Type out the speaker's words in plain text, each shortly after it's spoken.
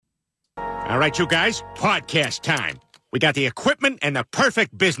All right, you guys, podcast time. We got the equipment and the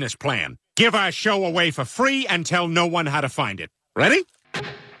perfect business plan. Give our show away for free and tell no one how to find it. Ready?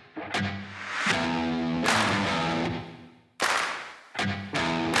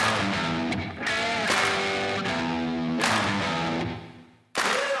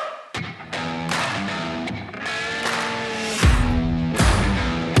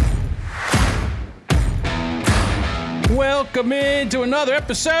 Welcome into another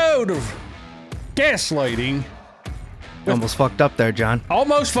episode of Gaslighting. Almost fucked up there, John.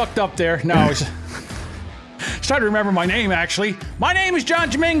 Almost fucked up there. No, I was trying to remember my name, actually. My name is John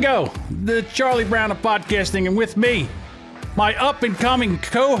Domingo, the Charlie Brown of podcasting, and with me, my up-and-coming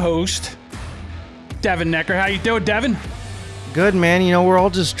co-host, Devin Necker. How you doing, Devin? Good, man. You know, we're all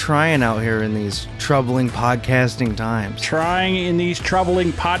just trying out here in these troubling podcasting times. Trying in these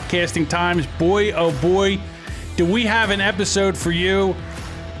troubling podcasting times. Boy, oh boy, do we have an episode for you.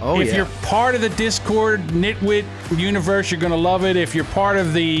 Oh, if you're part of the Discord Nitwit universe, you're going to love it. If you're part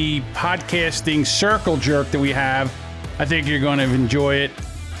of the podcasting circle jerk that we have, I think you're going to enjoy it.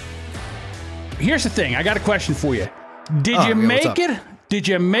 Here's the thing. I got a question for you. Did you make it? Did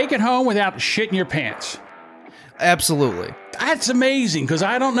you make it home without shitting your pants? Absolutely. That's amazing, because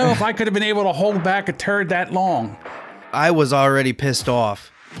I don't know if I could have been able to hold back a turd that long. I was already pissed off.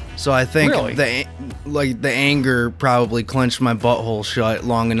 So I think Really? the anger probably clenched my butthole shut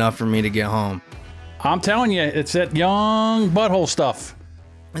long enough for me to get home. I'm telling you, it's that young butthole stuff.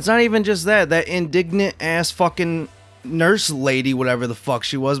 It's not even just that. That indignant ass fucking nurse lady, whatever the fuck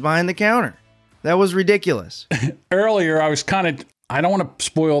she was behind the counter. That was ridiculous. Earlier, I was I don't want to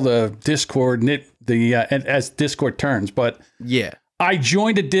spoil the Discord as Discord turns, but Yeah. I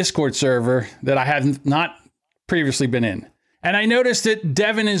joined a Discord server that I had not previously been in. And I noticed that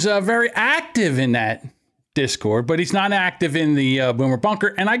Devin is very active in that Discord, but he's not active in the Boomer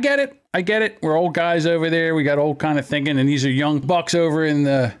Bunker. And I get it. We're old guys over there. We got old kind of thinking. And these are young bucks over in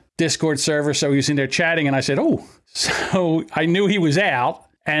the Discord server. So he was in there chatting. And I said, oh, so I knew he was out.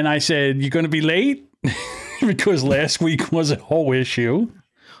 And I said, you going to be late? Because last week was a whole issue.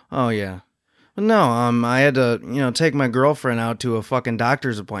 Oh, yeah. But no, I had to, take my girlfriend out to a fucking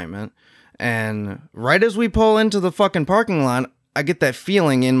doctor's appointment. And right as we pull into the fucking parking lot, I get that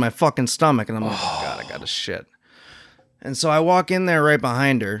feeling in my fucking stomach. And I'm like, oh, God, I gotta shit. And so I walk in there right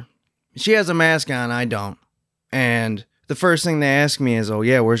behind her. She has a mask on, I don't. And the first thing they ask me is, oh,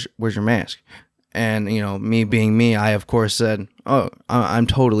 yeah, where's your mask? And, me being me, I, of course, said, oh, I'm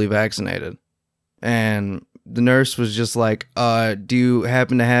totally vaccinated. And the nurse was just like, do you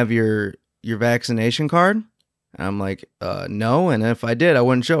happen to have your vaccination card? And I'm like, no, and if I did, I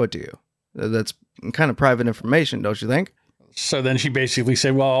wouldn't show it to you. That's kind of private information, don't you think? So then she basically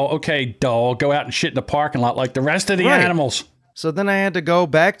said, well, okay, dog, go out and shit in the parking lot like the rest of the animals. So then I had to go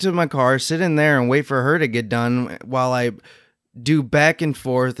back to my car, sit in there and wait for her to get done while I do back and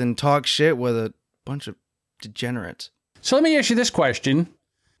forth and talk shit with a bunch of degenerates. So let me ask you this question.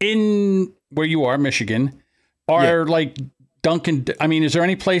 In where you are, Michigan, are like Dunkin', is there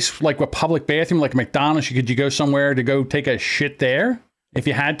any place like a public bathroom, like McDonald's, could you go somewhere to go take a shit there if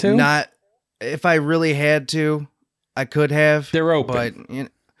you had to? Not, if I really had to, I could have. They're open.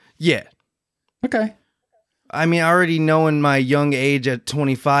 But, yeah. Okay. Already knowing my young age at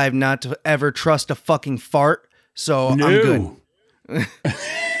 25 not to ever trust a fucking fart, so I'm good.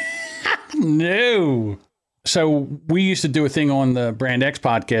 No. So we used to do a thing on the Brand X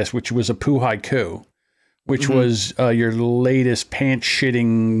podcast, which was a poo haiku, which was your latest pants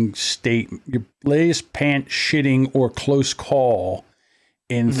shitting or close call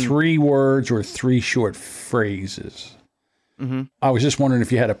in 3 words or 3 short phrases. I was just wondering if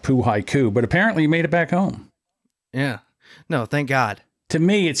you had a poo haiku, but apparently you made it back home. Yeah. No, thank God. To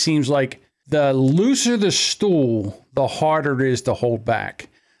me, it seems like the looser the stool, the harder it is to hold back.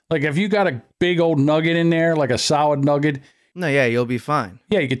 Like if you got a big old nugget in there, like a solid nugget. No, yeah, you'll be fine.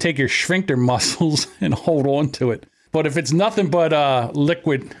 Yeah, you could take your sphincter muscles and hold on to it. But if it's nothing but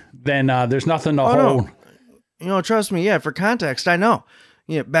liquid, then there's nothing to hold. No. Trust me. Yeah, for context, I know.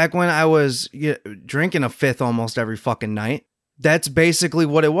 Back when I was drinking a fifth almost every fucking night, that's basically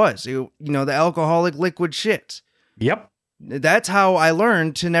what it was. The alcoholic liquid shit. Yep. That's how I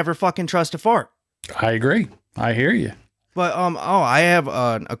learned to never fucking trust a fart. I agree. I hear you. But I have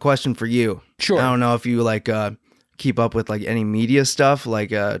a question for you. Sure. I don't know if you keep up with any media stuff, like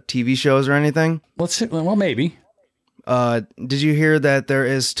TV shows or anything. Let's see. Well, maybe. Did you hear that there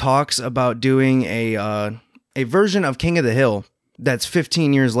is talks about doing a version of King of the Hill that's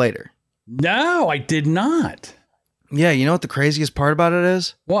 15 years later? No, I did not. Yeah, you know what the craziest part about it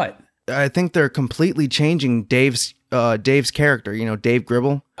is? What? I think they're completely changing Dave's character, Dave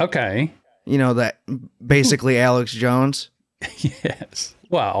Gribble. Okay. You know, that basically Alex Jones. Yes.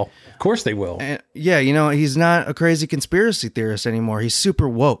 Well, of course they will. And yeah, you know, he's not a crazy conspiracy theorist anymore. He's super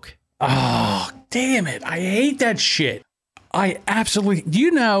woke. Oh, damn it. I hate that shit. I absolutely, do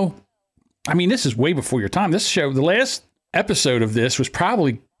you know, I mean, this is way before your time. This show, the last episode of this was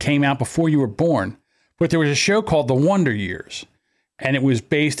probably came out before you were born, but there was a show called The Wonder Years, and it was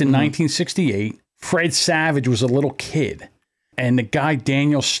based in 1968. Fred Savage was a little kid, and the guy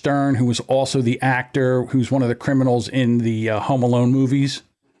Daniel Stern, who was also the actor, who's one of the criminals in the Home Alone movies,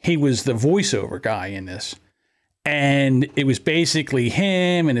 he was the voiceover guy in this. And it was basically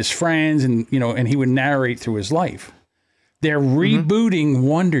him and his friends, and you know, and he would narrate through his life. They're rebooting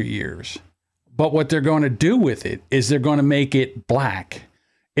Wonder Years, but what they're going to do with it is they're going to make it black.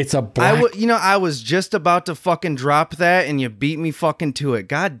 It's a black. I was just about to fucking drop that, and you beat me fucking to it.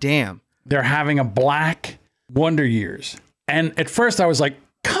 God damn. They're having a black Wonder Years, and at first I was like,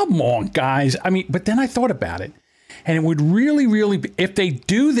 "Come on, guys!" I mean, but then I thought about it, and it would really, really be, if they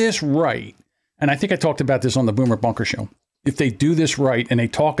do this right. And I think I talked about this on the Boomer Bunker show. If they do this right and they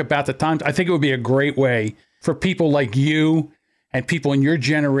talk about the times, I think it would be a great way for people like you and people in your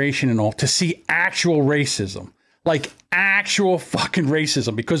generation and all to see actual racism, like actual fucking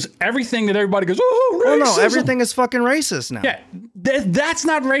racism, because everything that everybody goes, oh, racism. Oh, no, everything is fucking racist now. Yeah, that's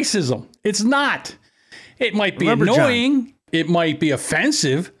not racism. It's not. It might be Remember, annoying. John, it might be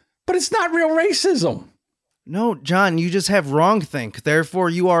offensive, but it's not real racism. No, John, you just have wrongthink. Therefore,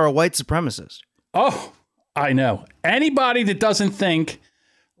 you are a white supremacist. Oh, I know. Anybody that doesn't think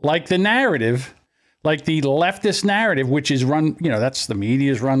like the narrative, like the leftist narrative, which is run, you know, that's the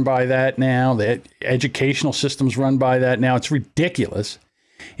media is run by that now. The educational system's run by that now. It's ridiculous.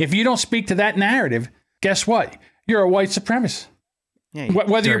 If you don't speak to that narrative, guess what? You're a white supremacist. Yeah,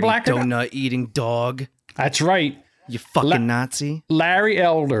 Whether you're black or not. Donut eating dog. That's right. You fucking Nazi. Larry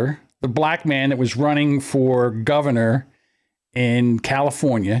Elder, the black man that was running for governor in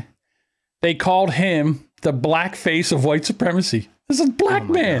California, they called him the black face of white supremacy. This is a black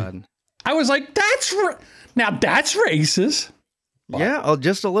man. God. I was like, that's racist. Yeah,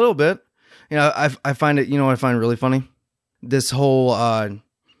 just a little bit. You know, I find it, you know what I find really funny? This whole,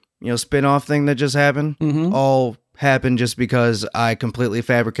 spin-off thing that just happened, all happened just because I completely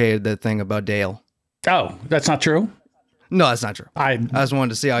fabricated that thing about Dale. Oh, that's not true? No, that's not true. I just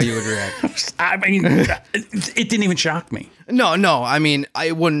wanted to see how you would react. I mean, it didn't even shock me. No. I mean,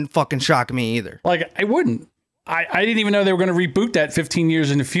 it wouldn't fucking shock me either. Like, I wouldn't. I didn't even know they were going to reboot that 15 years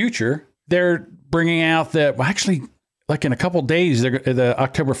in the future. They're bringing out actually, like in a couple days, the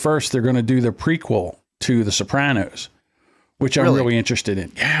October 1st, they're going to do the prequel to The Sopranos, which I'm really interested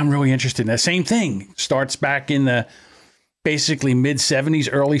in. Yeah, I'm really interested in that. Same thing. Starts back in the basically mid-70s,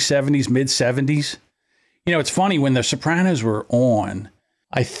 early 70s, mid-70s. You know, it's funny, when The Sopranos were on,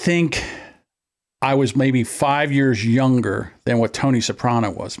 I think I was maybe 5 years younger than what Tony Soprano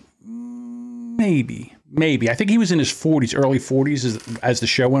was. Maybe. I think he was in his 40s, early 40s as the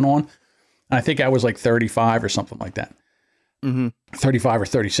show went on. And I think I was like 35 or something like that. 35 or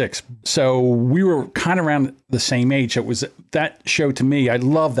 36. So we were kind of around the same age. It was that show to me. I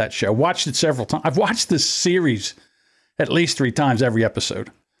love that show. Watched it several times. I've watched this series at least 3 times every episode.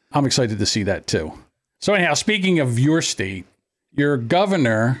 I'm excited to see that too. So anyhow, speaking of your state, your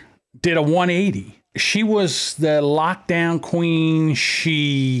governor did a 180. She was the lockdown queen.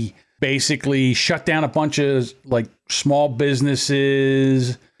 She basically shut down a bunch of like small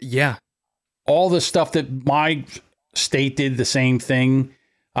businesses. Yeah. All the stuff that my state did the same thing.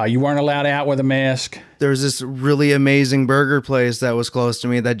 You weren't allowed out with a mask. There's this really amazing burger place that was close to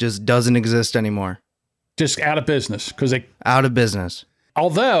me that just doesn't exist anymore. Just out of business because they out of business.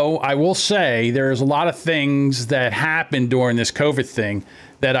 Although I will say there's a lot of things that happened during this COVID thing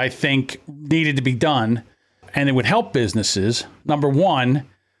that I think needed to be done, and it would help businesses. Number one,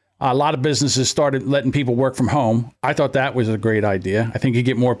 a lot of businesses started letting people work from home. I thought that was a great idea. I think you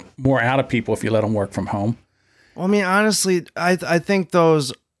get more out of people if you let them work from home. Well, I mean, honestly, I think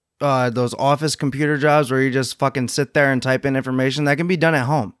those office computer jobs where you just fucking sit there and type in information, that can be done at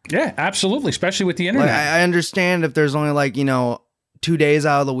home. Yeah, absolutely, especially with the internet. Like, I understand if there's only 2 days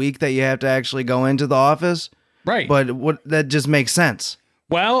out of the week that you have to actually go into the office. Right. But that just makes sense.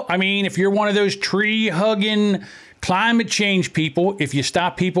 Well, I mean, if you're one of those tree-hugging climate change people, if you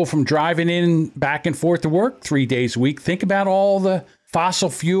stop people from driving in back and forth to work 3 days a week, think about all the fossil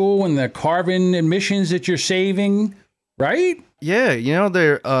fuel and the carbon emissions that you're saving, right? Yeah,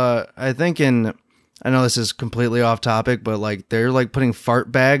 I think I know this is completely off topic, but they're putting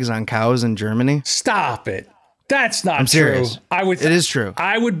fart bags on cows in Germany. Stop it. That's not I'm true. Serious. It is true.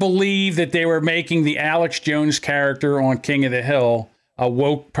 I would believe that they were making the Alex Jones character on King of the Hill a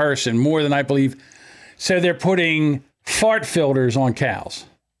woke person more than I believe. So they're putting fart filters on cows.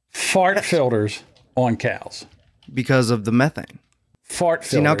 Fart filters on cows. Because of the methane. Fart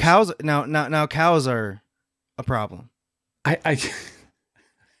filters. See, now cows are a problem. I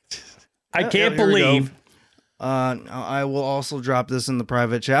can't believe. I will also drop this in the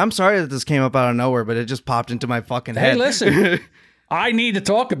private chat. I'm sorry that this came up out of nowhere, but it just popped into my fucking head. Hey, listen. I need to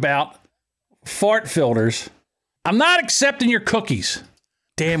talk about fart filters. I'm not accepting your cookies.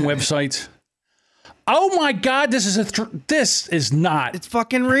 Damn websites. Oh my God, this is not. It's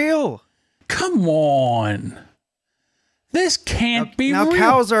fucking real. Come on. This can't be real. Now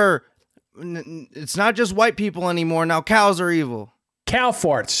cows are, it's not just white people anymore. Now cows are evil. Cow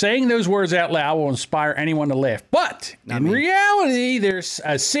farts. Saying those words out loud will inspire anyone to laugh. But in reality, there's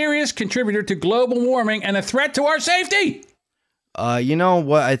a serious contributor to global warming and a threat to our safety. You know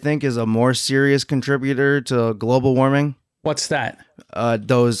what I think is a more serious contributor to global warming? What's that?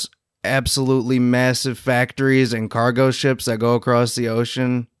 Those absolutely massive factories and cargo ships that go across the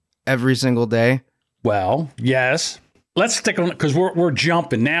ocean every single day. Well, yes. Let's stick on it because we're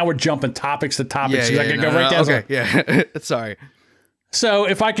jumping. Now we're jumping topics to topics. Yeah, I can go right down. Okay, yeah. Sorry. So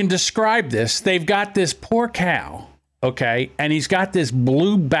if I can describe this, they've got this poor cow, okay, and he's got this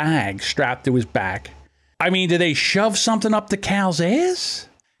blue bag strapped to his back. I mean, do they shove something up the cow's ass?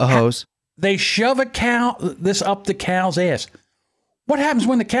 A hose. They shove this up the cow's ass. What happens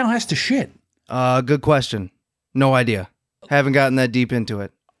when the cow has to shit? Good question. No idea. Haven't gotten that deep into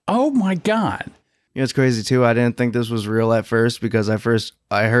it. Oh my God. You know, it's crazy too. I didn't think this was real at first because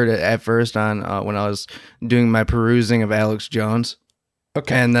I heard it at first on when I was doing my perusing of Alex Jones.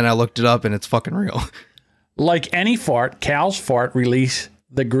 Okay. And then I looked it up and it's fucking real. Like any fart, cows fart release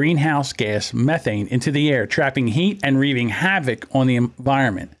the greenhouse gas methane into the air, trapping heat and wreaking havoc on the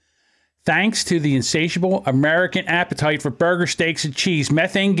environment. Thanks to the insatiable American appetite for burger, steaks, and cheese,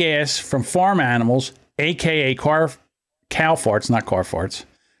 methane gas from farm animals, aka cow farts, not car farts.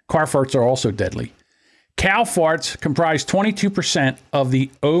 Car farts are also deadly. Cow farts comprise 22% of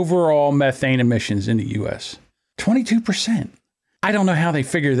the overall methane emissions in the U.S. 22%. I don't know how they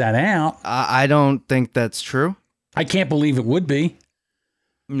figure that out. I don't think that's true. I can't believe it would be.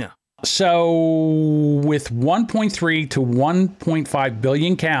 No. So with 1.3 to 1.5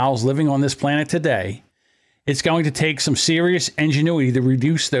 billion cows living on this planet today, it's going to take some serious ingenuity to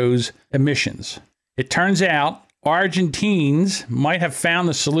reduce those emissions. It turns out Argentines might have found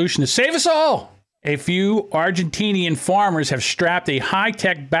the solution to save us all. A few Argentinian farmers have strapped a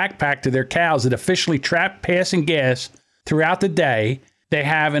high-tech backpack to their cows that officially trap passing gas throughout the day. They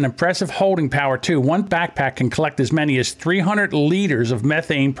have an impressive holding power, too. One backpack can collect as many as 300 liters of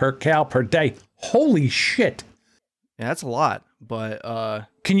methane per cow per day. Holy shit. Yeah, that's a lot. But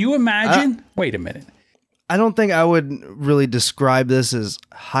can you imagine? Wait a minute. I don't think I would really describe this as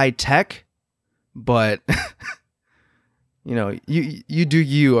high-tech, but, you know, you do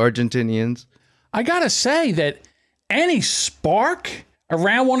you, Argentinians. I got to say that any spark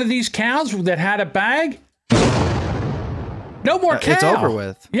around one of these cows that had a bag, no more cow. It's over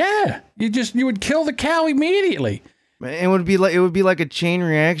with. Yeah, you would kill the cow immediately. It would be like a chain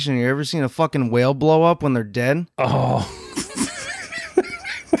reaction. You ever seen a fucking whale blow up when they're dead? Oh.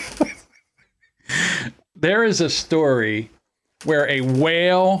 There is a story where a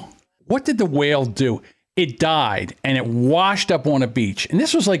whale, what did the whale do? It died and it washed up on a beach. And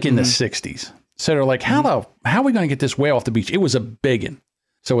this was like in the 60s. So they're like, how are we going to get this whale off the beach? It was a biggin.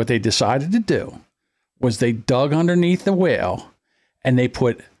 So what they decided to do was they dug underneath the whale and they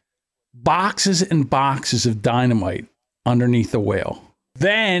put boxes and boxes of dynamite underneath the whale.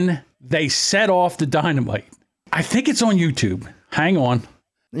 Then they set off the dynamite. I think it's on YouTube. Hang on.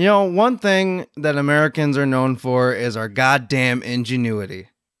 You know, one thing that Americans are known for is our goddamn ingenuity.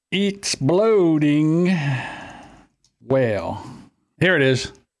 Exploding whale. Here it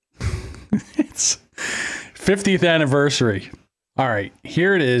is. It's 50th anniversary. All right,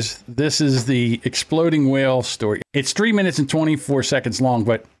 here it is. This is the exploding whale story. It's 3 minutes and 24 seconds long,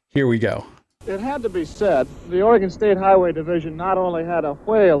 but here we go. It had to be said, the Oregon State Highway Division not only had a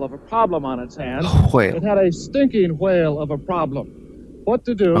whale of a problem on its hands, it had a stinking whale of a problem. What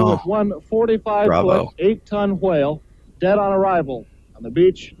to do with one 45-foot, 8-ton whale dead on arrival on the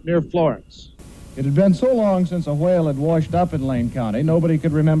beach near Florence. It had been so long since a whale had washed up in Lane County, nobody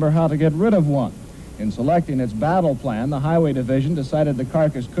could remember how to get rid of one. In selecting its battle plan, the Highway Division decided the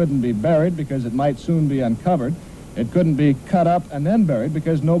carcass couldn't be buried because it might soon be uncovered. It couldn't be cut up and then buried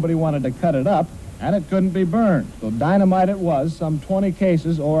because nobody wanted to cut it up, and it couldn't be burned. So dynamite it was, some 20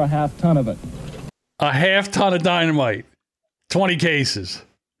 cases or a half-ton of it. A half-ton of dynamite. 20 cases.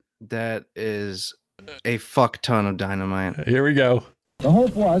 That is a fuck ton of dynamite. Here we go. The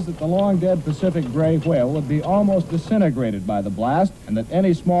hope was that the long-dead Pacific gray whale would be almost disintegrated by the blast, and that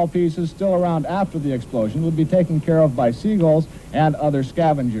any small pieces still around after the explosion would be taken care of by seagulls and other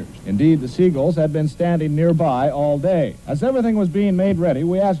scavengers. Indeed, the seagulls had been standing nearby all day. As everything was being made ready,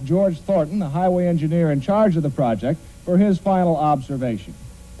 we asked George Thornton, the highway engineer in charge of the project, for his final observation.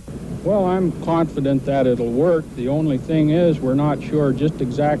 Well, I'm confident that it'll work. The only thing is we're not sure just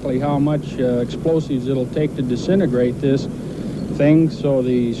exactly how much explosives it'll take to disintegrate this thing, so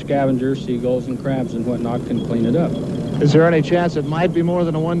the scavengers, seagulls and crabs and whatnot can clean it up. Is there any chance it might be more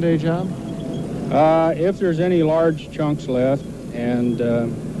than a one-day job? If there's any large chunks left, and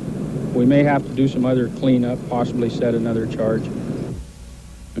we may have to do some other cleanup, possibly set another charge.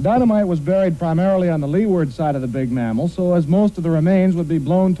 The dynamite was buried primarily on the leeward side of the big mammal, so as most of the remains would be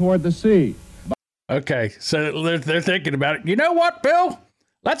blown toward the sea. Okay, so they're thinking about it. You know what, Bill?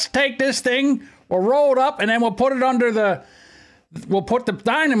 Let's take this thing, we'll roll it up, and then we'll put it under we'll put the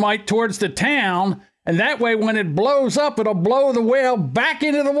dynamite towards the town, and that way when it blows up, it'll blow the whale back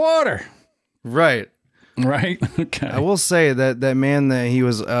into the water. Right. Right? Okay. I will say that man that he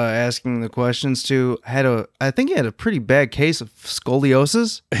was asking the questions to I think he had a pretty bad case of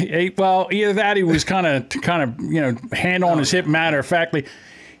scoliosis. Well, either that, he was kind of, hand on his hip, matter of factly.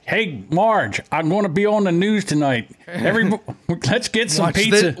 Hey, Marge, I'm going to be on the news tonight. Let's get some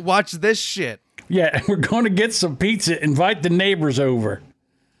pizza. Watch this shit. Yeah, we're going to get some pizza. Invite the neighbors over.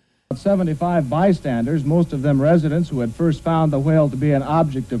 75 bystanders, most of them residents who had first found the whale to be an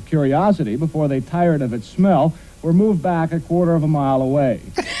object of curiosity before they tired of its smell, were moved back a quarter of a mile away.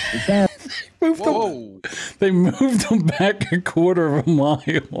 They moved them back a quarter of a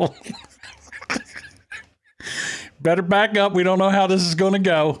mile. Better back up. We don't know how this is going to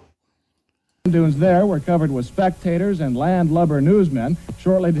go. Dunes there were covered with spectators and land lubber newsmen,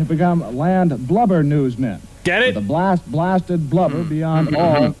 shortly to become land blubber newsmen. Get it? The blasted blubber beyond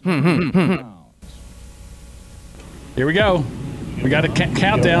all. Here we go. We got a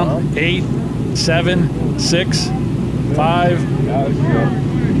countdown. 8, 7, 6, 5.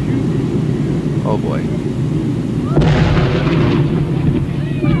 Oh boy.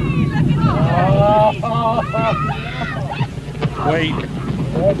 Wait.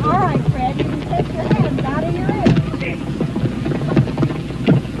 All right, Fred, you can take your hands out of your ears.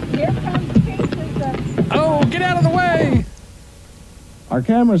 Here comes pieces of... Oh, get out of the way! Our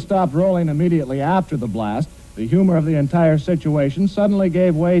cameras stopped rolling immediately after the blast. The humor of the entire situation suddenly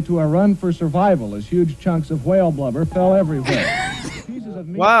gave way to a run for survival as huge chunks of whale blubber fell everywhere. Pieces of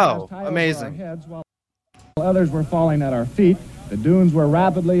meat wow, passed high amazing. over our heads while others were falling at our feet. The dunes were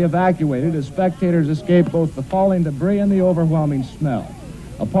rapidly evacuated as spectators escaped both the falling debris and the overwhelming smell.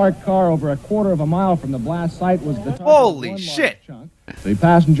 A parked car over a quarter of a mile from the blast site was the target. Holy shit! Chunk. The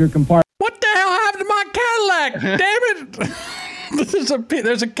passenger compartment. What the hell happened to my Cadillac? Damn it!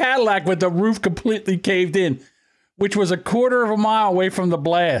 There's a Cadillac with the roof completely caved in, which was a quarter of a mile away from the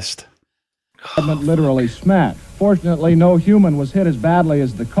blast. Literally smashed. Fortunately, no human was hit as badly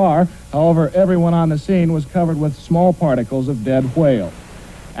as the car. However, everyone on the scene was covered with small particles of dead whale.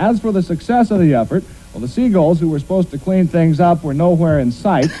 As for the success of the effort, well, the seagulls who were supposed to clean things up were nowhere in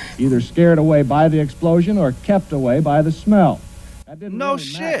sight, either scared away by the explosion or kept away by the smell. No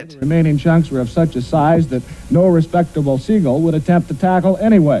shit. The remaining chunks were of such a size that no respectable seagull would attempt to tackle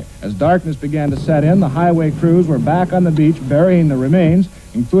anyway. As darkness began to set in, the highway crews were back on the beach burying the remains,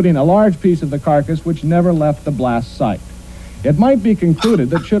 including a large piece of the carcass which never left the blast site. It might be concluded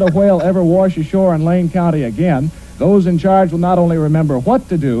that should a whale ever wash ashore in Lane County again, those in charge will not only remember what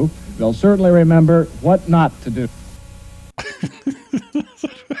to do, they'll certainly remember what not to do.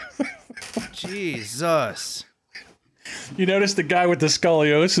 Jesus. You notice the guy with the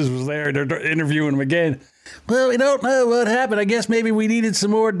scoliosis was there. They're interviewing him again. Well, we don't know what happened. I guess maybe we needed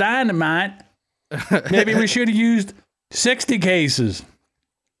some more dynamite. Maybe we should have used 60 cases.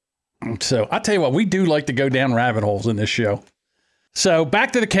 So I'll tell you what, we do like to go down rabbit holes in this show. So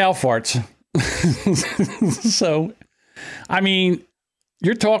back to the cow farts. So, I mean,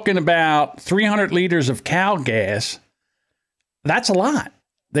 you're talking about 300 liters of cow gas. That's a lot.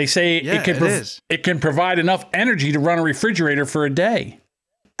 They say it can provide enough energy to run a refrigerator for a day.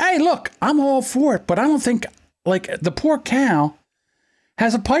 Hey, look, I'm all for it, but I don't think, like, the poor cow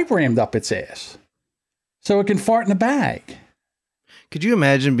has a pipe rammed up its ass so it can fart in a bag. Could you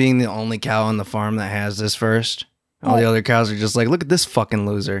imagine being the only cow on the farm that has this first? All the other cows are just like, look at this fucking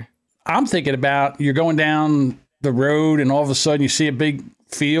loser. I'm thinking about you're going down the road and all of a sudden you see a big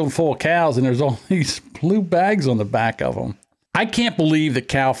field full of cows and there's all these blue bags on the back of them. I can't believe that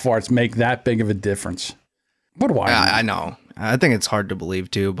cow farts make that big of a difference. What do I know? I know. I think it's hard to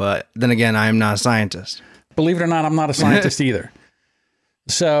believe too, but then again, I am not a scientist. Believe it or not, I'm not a scientist either.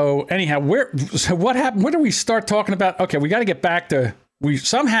 So anyhow, what happened? Where do we start talking about? Okay, we got to get back to we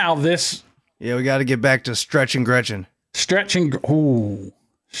got to get back to Stretch and Gretchen. Stretch and Gretchen.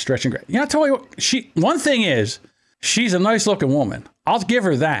 You know, I tell you what, one thing is, she's a nice looking woman. I'll give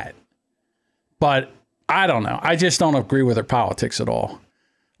her that. But I don't know. I just don't agree with her politics at all.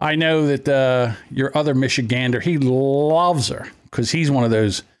 I know that your other Michigander, he loves her because he's one of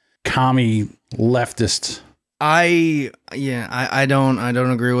those commie leftists. I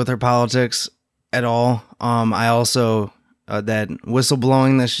don't agree with her politics at all. I also that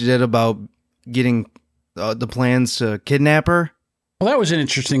whistleblowing that she did about getting the plans to kidnap her. Well, that was an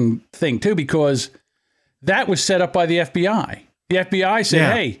interesting thing too, because that was set up by the FBI. The FBI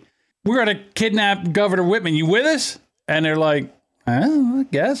said, "Hey, we're going to kidnap Governor Whitman. You with us?" And they're like, I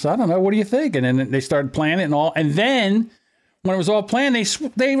guess. I don't know. What do you think? And then they started planning and all. And then when it was all planned,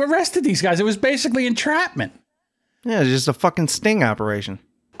 they arrested these guys. It was basically entrapment. Yeah, it's just a fucking sting operation.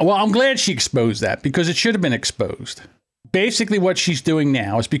 Well, I'm glad she exposed that because it should have been exposed. Basically, what she's doing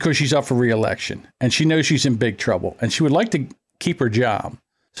now is because she's up for re-election and she knows she's in big trouble and she would like to keep her job.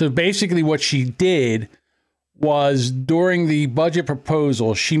 So basically what she did was during the budget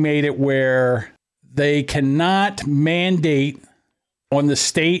proposal, she made it where they cannot mandate on the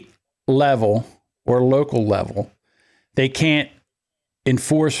state level or local level. They can't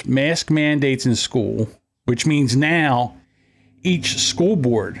enforce mask mandates in school, which means now each school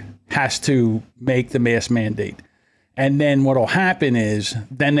board has to make the mask mandate. And then what will happen is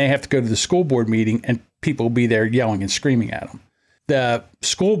then they have to go to the school board meeting and people will be there yelling and screaming at them. The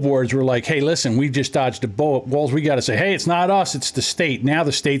school boards were like, hey, listen, we just dodged a bullet. Walls, we got to say, hey, it's not us, it's the state. Now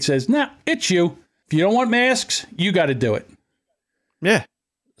the state says, no, it's you. If you don't want masks, you got to do it. Yeah.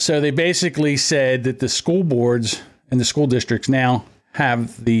 So they basically said that the school boards and the school districts now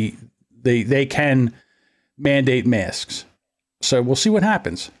have they can mandate masks. So we'll see what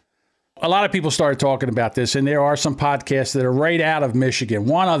happens. A lot of people started talking about this, and there are some podcasts that are right out of Michigan.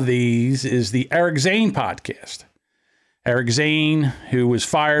 One of these is the Eric Zane podcast. Eric Zane, who was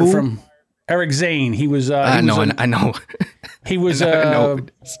fired from Eric Zane. He was I know. He was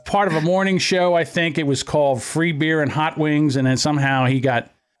part of a morning show. I think it was called Free Beer and Hot Wings. And then somehow he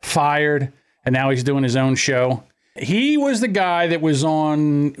got fired and now he's doing his own show. He was the guy that was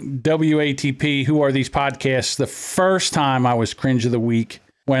on WATP, Who Are These Podcasts, the first time I was Cringe of the Week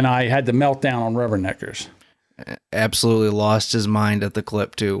when I had the meltdown on Rubberneckers. Absolutely lost his mind at the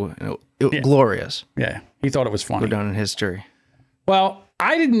clip, too. Glorious. Yeah, he thought it was funny. Go down in history. Well,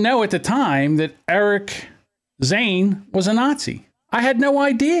 I didn't know at the time that Eric Zane was a Nazi. I had no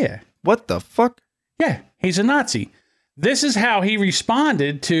idea. What the fuck? Yeah, he's a Nazi. This is how he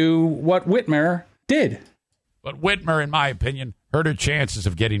responded to what Whitmer did. But Whitmer, in my opinion, hurt her chances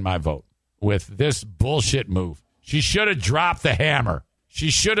of getting my vote with this bullshit move. She should have dropped the hammer. She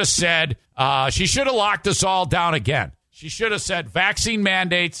should have said, she should have locked us all down again. She should have said vaccine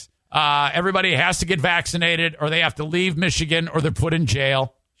mandates. Everybody has to get vaccinated or they have to leave Michigan or they're put in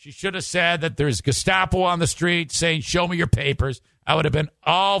jail. She should have said that there's Gestapo on the street saying, show me your papers. I would have been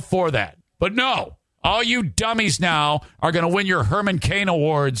all for that. But no, all you dummies now are going to win your Herman Cain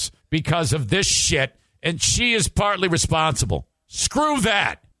Awards because of this shit. And she is partly responsible. Screw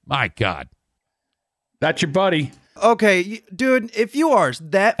that. My God. That's your buddy. Okay, dude, if you are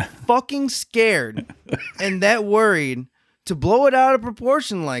that fucking scared and that worried to blow it out of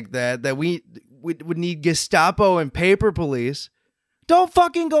proportion like that we would need Gestapo and paper police, don't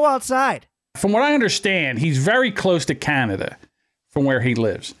fucking go outside. From what I understand, he's very close to Canada from where he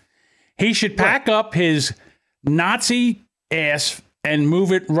lives. He should pack up his Nazi ass and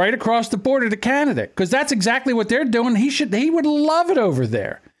move it right across the border to Canada, because that's exactly what they're doing. He would love it over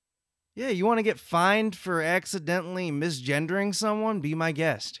there. Yeah, you want to get fined for accidentally misgendering someone? Be my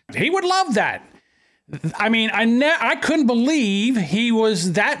guest. He would love that. I mean, I couldn't believe he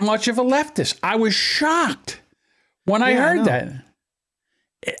was that much of a leftist. I was shocked when I heard that.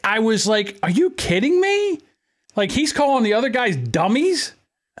 I was like, are you kidding me? Like, he's calling the other guys dummies?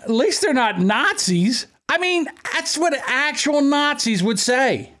 At least they're not Nazis. I mean, that's what actual Nazis would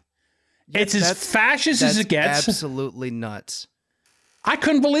say. It's as fascist as it gets. Absolutely nuts. I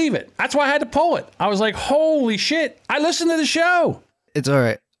couldn't believe it. That's why I had to pull it. I was like, holy shit. I listened to the show. It's all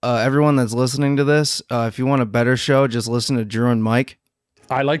right. Everyone that's listening to this, if you want a better show, just listen to Drew and Mike.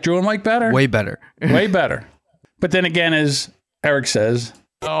 I like Drew and Mike better. Way better. Way better. But then again, as Eric says,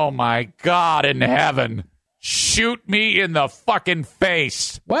 oh my God in heaven. Shoot me in the fucking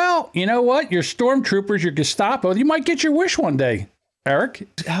face. Well, you know what? Your stormtroopers, your Gestapo, you might get your wish one day, Eric.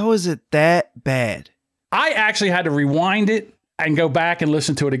 How is it that bad? I actually had to rewind it and go back and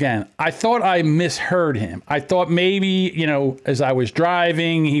listen to it again. I thought I misheard him. I thought maybe, as I was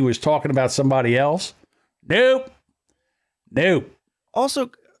driving, he was talking about somebody else. Nope.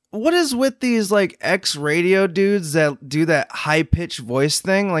 Also, what is with these like ex-radio dudes that do that high-pitched voice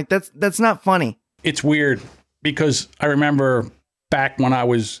thing? Like that's not funny. It's weird because I remember back when I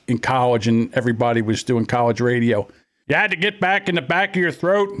was in college and everybody was doing college radio. You had to get back in the back of your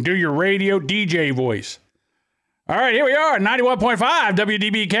throat and do your radio DJ voice. All right, here we are, 91.5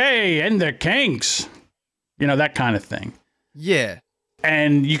 WDBK and the Kinks. That kind of thing. Yeah.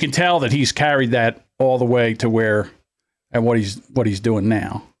 And you can tell that he's carried that all the way to what he's doing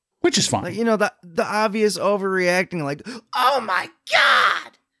now, which is fine. Like, the obvious overreacting, like, oh my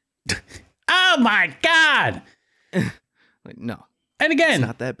God. Oh my God. Like, no. And again, it's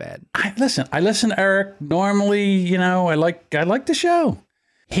not that bad. I listen to Eric. Normally, I like the show.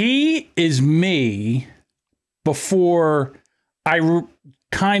 He is me before I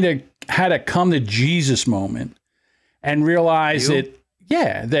kind of had a come to Jesus moment and realize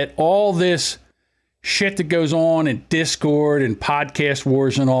that all this shit that goes on in Discord and podcast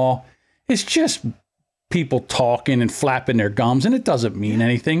wars and all is just people talking and flapping their gums, and it doesn't mean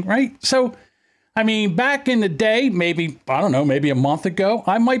anything, right? So, back in the day, maybe a month ago,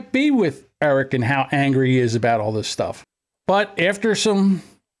 I might be with Eric and how angry he is about all this stuff. But after some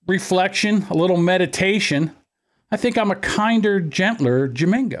reflection, a little meditation, I think I'm a kinder, gentler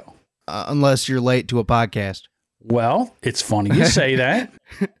Jamingo. Unless you're late to a podcast. Well, it's funny you say that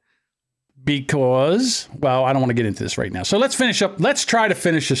because, I don't want to get into this right now. So let's finish up. Let's try to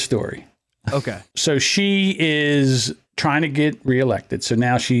finish the story. Okay. So she is trying to get reelected. So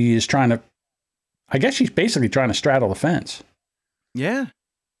now she is she's basically trying to straddle the fence. Yeah.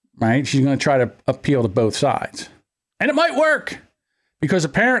 Right? She's going to try to appeal to both sides. And it might work because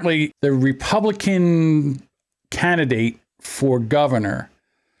apparently the Republican candidate for governor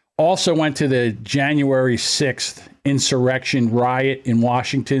also went to the January 6th insurrection riot in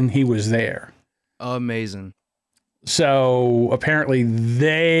Washington. He was there. Amazing. So apparently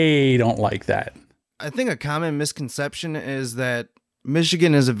they don't like that. I think a common misconception is that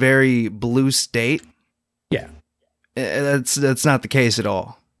Michigan is a very blue state. Yeah. That's not the case at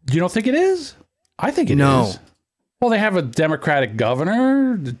all. You don't think it is? I think it is. Well, they have a Democratic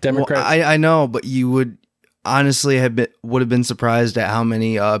governor. I know, but you would honestly would have been surprised at how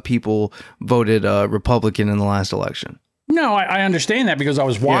many people voted Republican in the last election. No, I understand that because I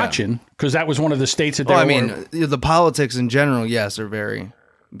was watching, because that was one of the states that the politics in general, yes, are very,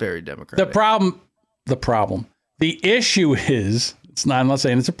 very Democratic. The issue is, I'm not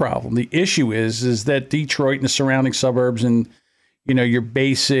saying it's a problem. The issue is that Detroit and the surrounding suburbs and, your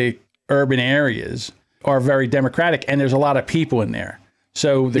basic urban areas are very Democratic, and there's a lot of people in there.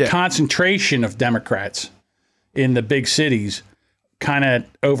 So the concentration of Democrats in the big cities kind of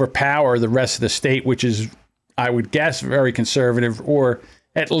overpower the rest of the state, which is, I would guess, very conservative or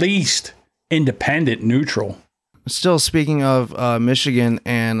at least independent, neutral. Still, speaking of Michigan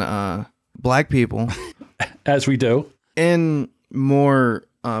and black people, as we do in more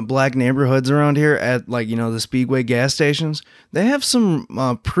black neighborhoods around here at the Speedway gas stations, they have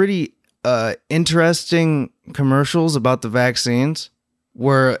some pretty interesting commercials about the vaccines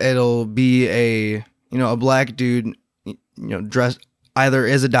where it'll be a black dude, dressed either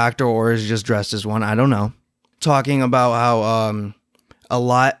as a doctor or is just dressed as one. I don't know. Talking about how a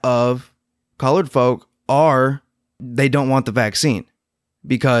lot of colored folk they don't want the vaccine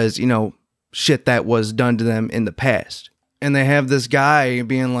because, shit that was done to them in the past. And they have this guy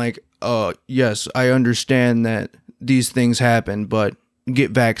being like, yes, I understand that these things happen, but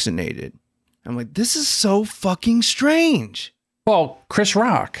get vaccinated. I'm like, this is so fucking strange. Well, Chris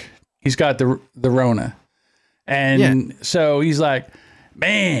Rock, he's got the Rona. And so he's like,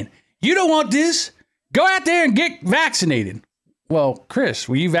 man, you don't want this? Go out there and get vaccinated. Well, Chris,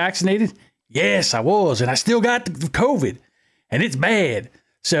 were you vaccinated? Yes, I was. And I still got the COVID. And it's bad.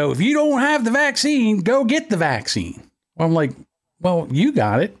 So if you don't have the vaccine, go get the vaccine. Well, I'm like, well, you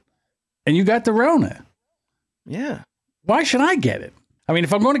got it. And you got the Rona. Yeah. Why should I get it? I mean,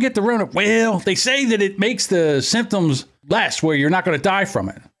 if I'm going to get the Rona, well, they say that it makes the symptoms less where you're not going to die from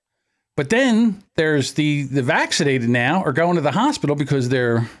it. But then there's the vaccinated now are going to the hospital because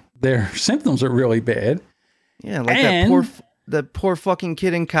their symptoms are really bad. Yeah, like that poor fucking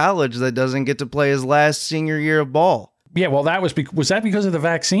kid in college that doesn't get to play his last senior year of ball. Yeah, well, was that because of the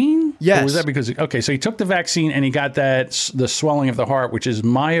vaccine? Yes. Or was that because so he took the vaccine and he got the swelling of the heart, which is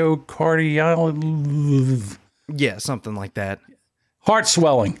myocardial. Yeah, something like that. Heart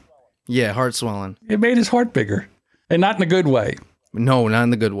swelling. Yeah, heart swelling. It made his heart bigger, and not in a good way. No, not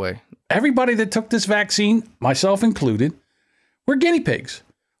in the good way. Everybody that took this vaccine, myself included, We're guinea pigs.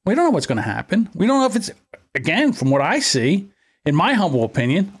 We don't know what's going to happen. We don't know if it's, again, from what I see, in my humble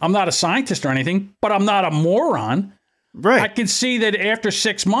opinion, I'm not a scientist or anything, but I'm not a moron. Right. I can see that after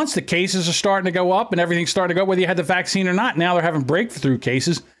 6 months, the cases are starting to go up and everything's starting to go up, whether you had the vaccine or not. Now they're having breakthrough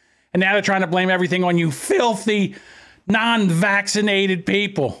cases. And now they're trying to blame everything on you filthy, non-vaccinated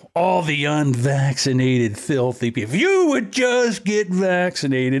people. All the unvaccinated, filthy people. If you would just get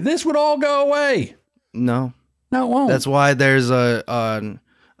vaccinated, this would all go away. No. No, it won't. That's why there's a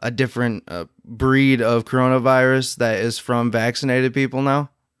different breed of coronavirus that is from vaccinated people now.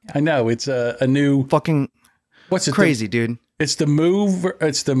 I know. It's a new... Fucking... What's it? Crazy, dude. It's the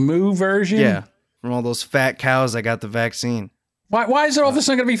moo version? Yeah. From all those fat cows that got the vaccine. Why is it all of a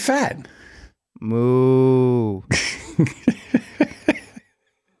sudden going to be fat? Moo.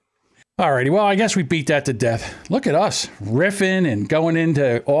 Alrighty, well, I guess we beat that to death. Look at us riffing and going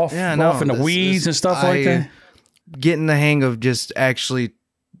into off in the weeds and stuff like that. Getting the hang of just actually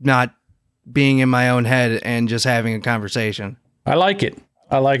not being in my own head and just having a conversation. I like it.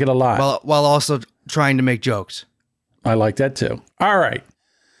 I like it a lot. While also trying to make jokes. I like that too. All right.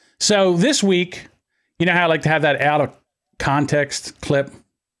 So this week, you know how I like to have that out of context clip?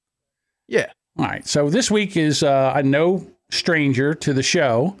 Yeah. All right. So this week is a no stranger to the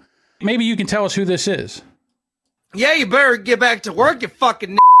show. Maybe you can tell us who this is. Yeah, you better get back to work, you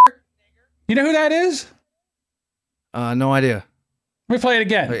fucking You know who that is? No idea. Let me play it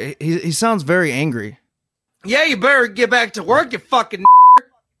again. He sounds very angry. Yeah, you better get back to work, you fucking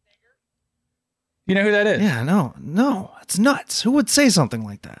You know who that is? Yeah, no, it's nuts. Who would say something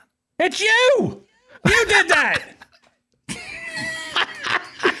like that? It's you! You did that!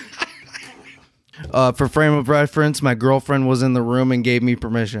 For frame of reference, my girlfriend was in the room and gave me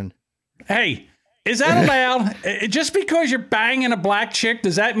permission. Hey, is that allowed? Just because you're banging a black chick,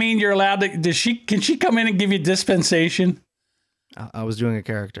 does that mean you're allowed to? Can she come in and give you dispensation? I was doing a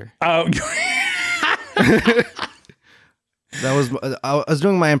character. Oh, I was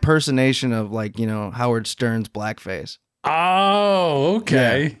doing my impersonation of Howard Stern's blackface. Oh,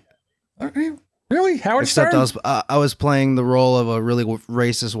 okay. Yeah. Really, Howard Stern? Except I was playing the role of a really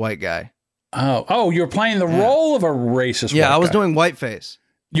racist white guy. Oh, you're playing the role of a racist. Yeah, white I was guy. doing whiteface.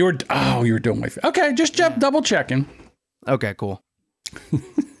 You were doing whiteface. Okay, just double checking. Okay, cool.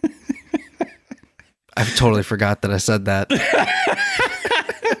 I totally forgot that I said that.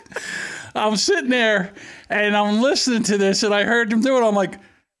 I'm sitting there and I'm listening to this and I heard them do it. I'm like,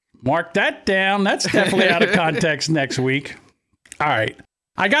 mark that down. That's definitely out of context next week. All right.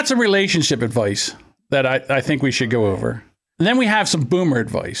 I got some relationship advice that I think we should go over. And then we have some boomer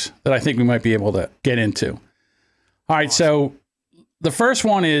advice that I think we might be able to get into. All right. So the first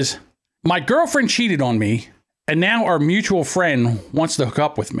one is my girlfriend cheated on me and now our mutual friend wants to hook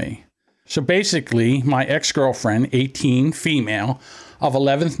up with me. So basically, my ex-girlfriend, 18, female, of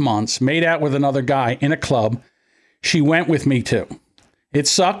 11th months, made out with another guy in a club. She went with me too. It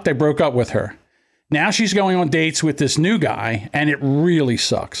sucked. I broke up with her. Now she's going on dates with this new guy, and it really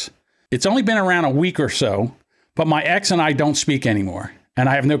sucks. It's only been around a week or so, but my ex and I don't speak anymore, and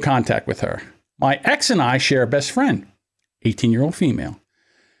I have no contact with her. My ex and I share a best friend, 18-year-old female,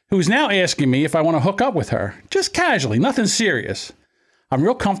 who is now asking me if I want to hook up with her, just casually, nothing serious. I'm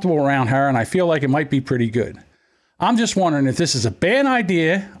real comfortable around her, and I feel like it might be pretty good. I'm just wondering if this is a bad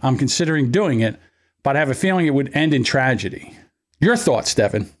idea. I'm considering doing it, but I have a feeling it would end in tragedy. Your thoughts,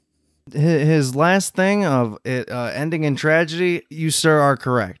 Devin? His last thing of it ending in tragedy, you, sir, are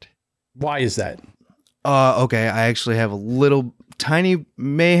correct. Why is that? Okay, I actually have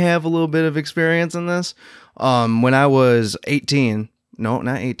may have a little bit of experience in this. When I was 16,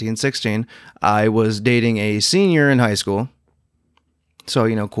 I was dating a senior in high school.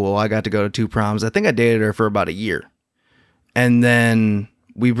 So, cool. I got to go to 2 proms. I think I dated her for about a year. And then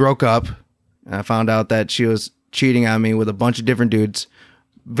we broke up. And I found out that she was cheating on me with a bunch of different dudes.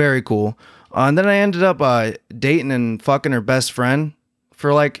 Very cool. And then I ended up dating and fucking her best friend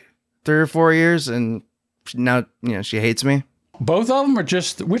for like 3 or 4 years. And now, she hates me. Both of them, or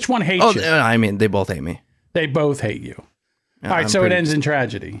just which one hates you? I mean, they both hate me. They both hate you. Yeah, all right, so it ends in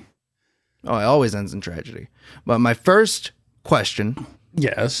tragedy. Oh, it always ends in tragedy. But my first question,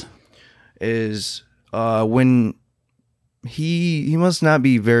 yes, is when he must not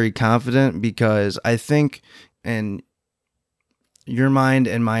be very confident, because I think, in your mind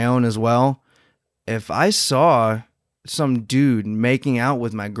and my own as well, if I saw some dude making out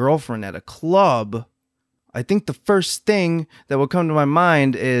with my girlfriend at a club, I think the first thing that would come to my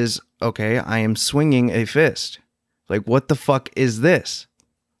mind is, okay, I am swinging a fist. Like, what the fuck is this?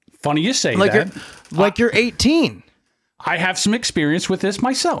 Funny you say that. You're 18. I have some experience with this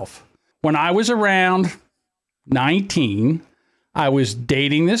myself. When I was around 19, I was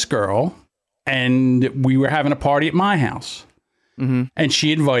dating this girl, and we were having a party at my house. Mm-hmm. And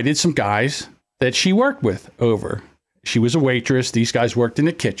she invited some guys that she worked with over. She was a waitress. These guys worked in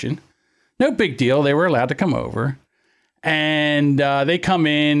the kitchen. No big deal. They were allowed to come over. And they come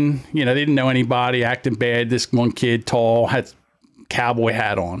in, they didn't know anybody, acting bad. This one kid, tall, had a cowboy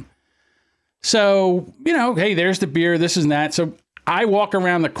hat on. So, hey, there's the beer, this and that. So I walk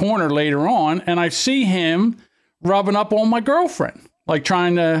around the corner later on, and I see him rubbing up on my girlfriend, like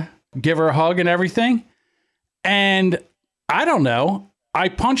trying to give her a hug and everything. And I don't know. I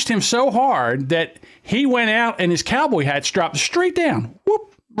punched him so hard that he went out and his cowboy hat dropped straight down.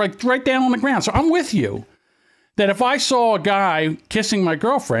 Whoop, right down on the ground. So I'm with you that if I saw a guy kissing my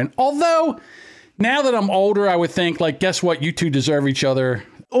girlfriend, although now that I'm older, I would think, like, guess what? You two deserve each other.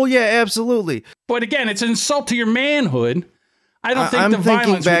 Oh, yeah, absolutely. But again, it's an insult to your manhood. I don't think I'm the violence...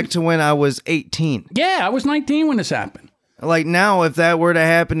 thinking back to when I was 18. Yeah, I was 19 when this happened. Like, now, if that were to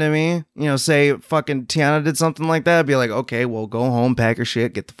happen to me, say fucking Tiana did something like that, I'd be like, okay, well, go home, pack your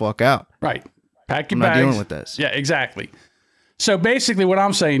shit, get the fuck out. Right. Pack your bags. I'm not dealing with this. Yeah, exactly. So basically what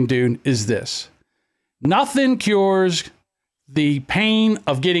I'm saying, dude, is this. Nothing cures the pain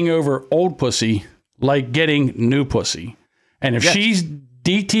of getting over old pussy like getting new pussy. And if she's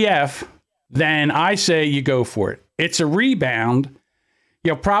DTF, then I say you go for it. It's a rebound.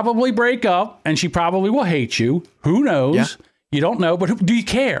 You'll probably break up, and she probably will hate you. Who knows? Yeah. You don't know, but do you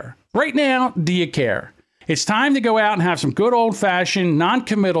care? Right now, do you care? It's time to go out and have some good old-fashioned,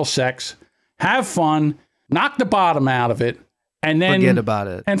 non-committal sex, have fun, knock the bottom out of it, and then forget about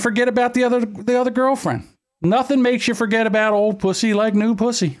it. And forget about the other girlfriend. Nothing makes you forget about old pussy like new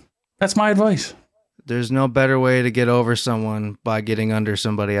pussy. That's my advice. There's no better way to get over someone by getting under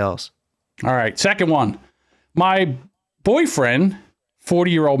somebody else. All right, second one. My boyfriend,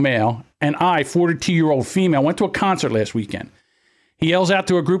 40-year-old male, and I, 42-year-old female, went to a concert last weekend. He yells out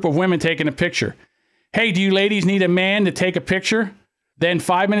to a group of women taking a picture. Hey, do you ladies need a man to take a picture? Then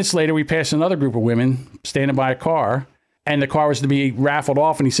 5 minutes later, we passed another group of women standing by a car, and the car was to be raffled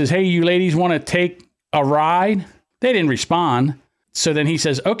off. And he says, hey, you ladies want to take a ride? They didn't respond. So then he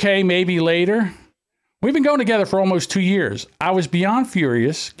says, okay, maybe later. We've been going together for almost 2 years. I was beyond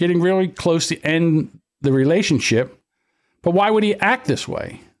furious, getting really close to end the relationship. But why would he act this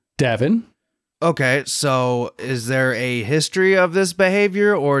way? Devin? Okay, so is there a history of this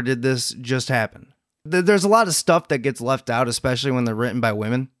behavior, or did this just happen? There's a lot of stuff that gets left out, especially when they're written by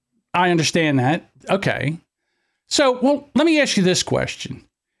women. I understand that. Okay. So, well, let me ask you this question.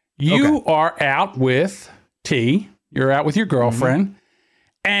 You are out with T. You're out with your girlfriend.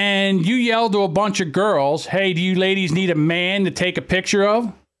 And you yell to a bunch of girls, hey, do you ladies need a man to take a picture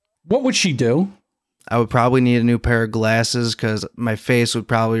of? What would she do? I would probably need a new pair of glasses because my face would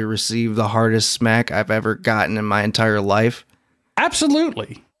probably receive the hardest smack I've ever gotten in my entire life.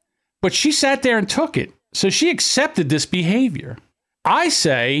 Absolutely. But she sat there and took it. So she accepted this behavior. I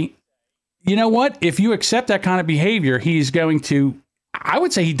say, you know what? If you accept that kind of behavior, he's going to, I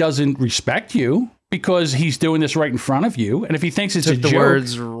would say he doesn't respect you because he's doing this right in front of you. And if he thinks it's a joke. Took the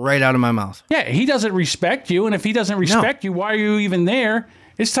words right out of my mouth. Yeah, he doesn't respect you. And if he doesn't respect you, why are you even there?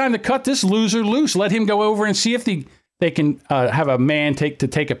 It's time to cut this loser loose. Let him go over and see if they can have a man take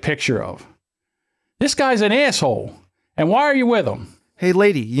a picture of. This guy's an asshole. And why are you with him? Hey,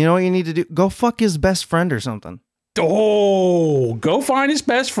 lady, you know what you need to do? Go fuck his best friend or something. Oh, go find his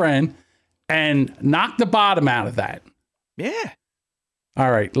best friend and knock the bottom out of that. Yeah.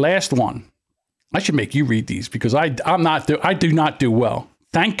 All right, last one. I should make you read these because I do not do well.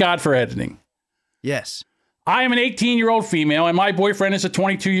 Thank God for editing. Yes. I am an 18-year-old female, and my boyfriend is a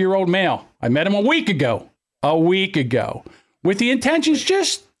 22-year-old male. I met him a week ago, with the intentions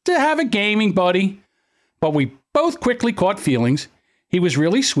just to have a gaming buddy. But we both quickly caught feelings. He was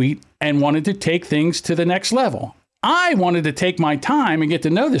really sweet and wanted to take things to the next level. I wanted to take my time and get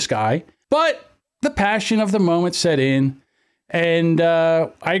to know this guy, but the passion of the moment set in, and I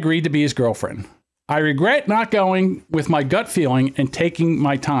agreed to be his girlfriend. I regret not going with my gut feeling and taking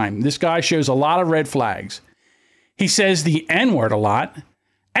my time. This guy shows a lot of red flags. He says the N-word a lot,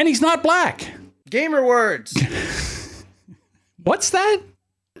 and he's not black. Gamer words. What's that?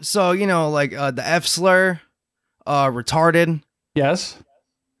 So, like the F slur, retarded. Yes.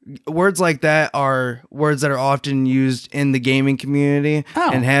 Words like that are words that are often used in the gaming community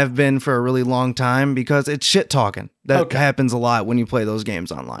and have been for a really long time because it's shit talking. That happens a lot when you play those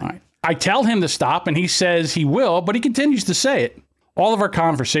games online. All right. I tell him to stop, and he says he will, but he continues to say it. All of our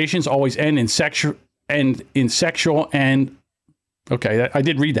conversations always end in sexual and okay, I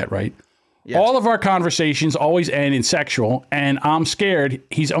did read that right. Yes. All of our conversations always end in sexual, and I'm scared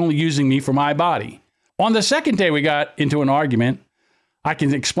he's only using me for my body. On the second day, we got into an argument. I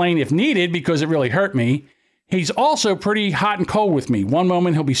can explain if needed because it really hurt me. He's also pretty hot and cold with me. One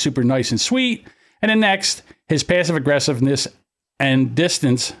moment, he'll be super nice and sweet. And the next, his passive aggressiveness and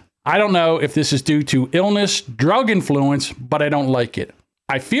distance. I don't know if this is due to illness, drug influence, but I don't like it.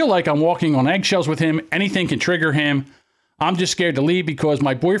 I feel like I'm walking on eggshells with him. Anything can trigger him. I'm just scared to leave because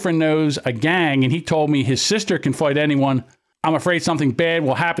my boyfriend knows a gang and he told me his sister can fight anyone. I'm afraid something bad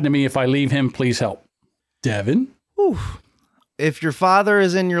will happen to me if I leave him. Please help. Devin? Whew. If your father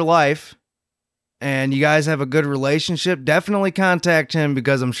is in your life and you guys have a good relationship, definitely contact him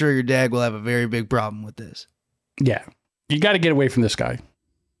because I'm sure your dad will have a very big problem with this. Yeah. You got to get away from this guy.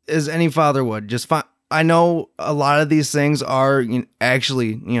 As any father would. Just fine. I know a lot of these things are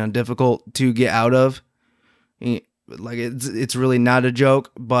actually, difficult to get out of. Like it's really not a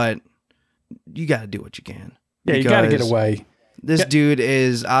joke, but you got to do what you can. Yeah, you got to get away. This dude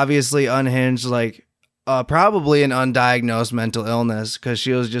is obviously unhinged, like probably an undiagnosed mental illness, because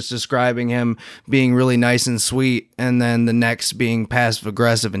she was just describing him being really nice and sweet, and then the next being passive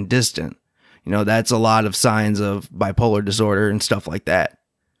aggressive and distant. That's a lot of signs of bipolar disorder and stuff like that.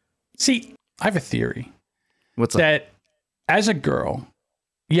 See, I have a theory. What's that? As a girl,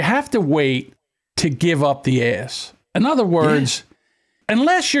 you have to wait to give up the ass. In other words,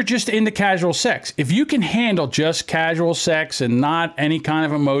 unless you're just into casual sex, if you can handle just casual sex and not any kind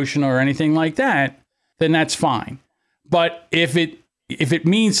of emotion or anything like that, then that's fine. But if it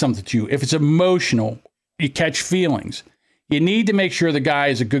means something to you, if it's emotional, you catch feelings, you need to make sure the guy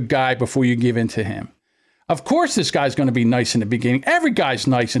is a good guy before you give in to him. Of course, this guy's going to be nice in the beginning. Every guy's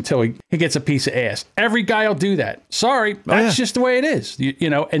nice until he gets a piece of ass. Every guy will do that. Sorry, that's just the way it is.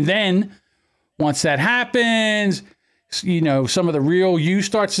 And then once that happens, some of the real you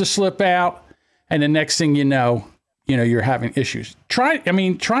starts to slip out. And the next thing you're having issues. Try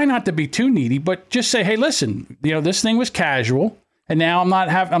not to be too needy, but just say, hey, listen, this thing was casual and now I'm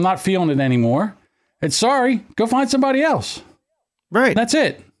not feeling it anymore. And sorry, go find somebody else. Right. That's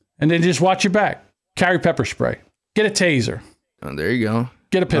it. And then just watch your back. Carry pepper spray. Get a taser. Oh, there you go.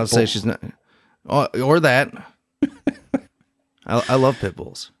 Get a pit bull. I'll say she's not, or that. I love pit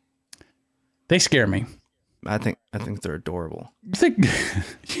bulls. They scare me. I think they're adorable. You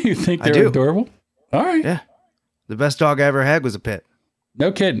think they're adorable? All right. Yeah. The best dog I ever had was a pit.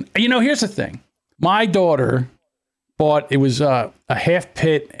 No kidding. Here's the thing. My daughter it was a half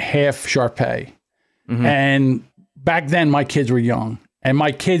pit, half Shar-Pei. Mm-hmm. And back then my kids were young. And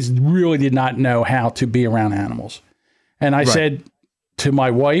my kids really did not know how to be around animals. And I said to my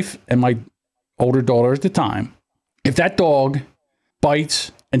wife and my older daughter at the time, if that dog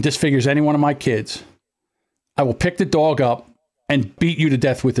bites and disfigures any one of my kids, I will pick the dog up and beat you to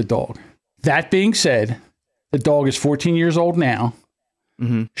death with the dog. That being said, the dog is 14 years old now.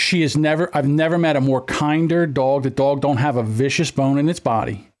 Mm-hmm. I've never met a more kinder dog. The dog don't have a vicious bone in its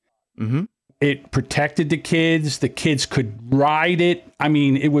body. Mm-hmm. It protected the kids. The kids could ride it. I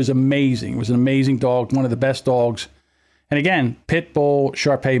mean, it was amazing. It was an amazing dog, one of the best dogs. And again, pit bull,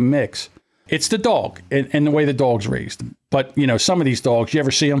 Shar-Pei mix. It's the dog and the way the dog's raised. But, some of these dogs, you ever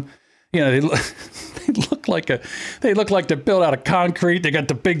see them? They look like they're built out of concrete. They got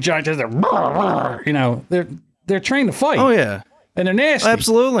the big giant, they're trained to fight. Oh, yeah. And they're nasty.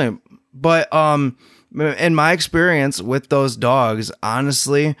 Absolutely. But in my experience with those dogs,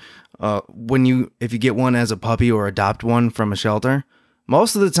 honestly, if you get one as a puppy or adopt one from a shelter,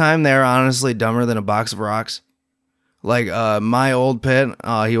 most of the time they're honestly dumber than a box of rocks. Like my old pit,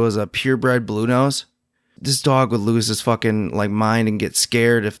 he was a purebred blue nose. This dog would lose his fucking mind and get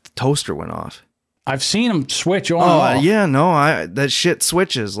scared if the toaster went off. I've seen him switch on and off. Yeah, no, that shit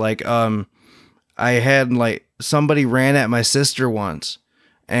switches. I had somebody ran at my sister once,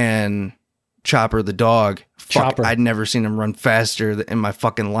 and Chopper the dog. Chopper. I'd never seen him run faster in my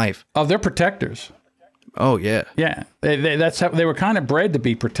fucking life. Oh, they're protectors. Oh yeah, yeah. That's how they were kind of bred to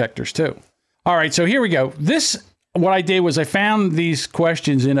be protectors too. All right, so here we go. What I did was I found these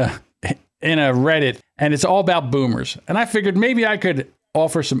questions in a Reddit, and it's all about boomers. And I figured maybe I could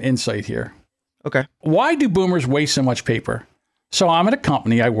offer some insight here. Okay. Why do boomers waste so much paper? So I'm at a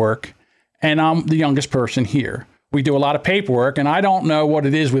company I work, and I'm the youngest person here. We do a lot of paperwork, and I don't know what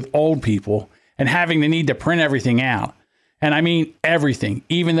it is with old people and having the need to print everything out. And I mean everything.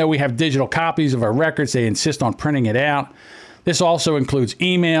 Even though we have digital copies of our records, they insist on printing it out. This also includes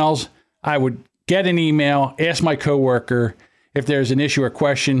emails. I would get an email, ask my coworker if there's an issue or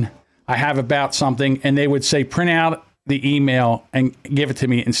question I have about something, and they would say, print out the email and give it to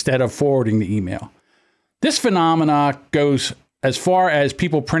me instead of forwarding the email. This phenomena goes as far as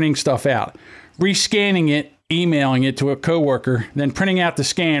people printing stuff out, rescanning it emailing it to a coworker, then printing out the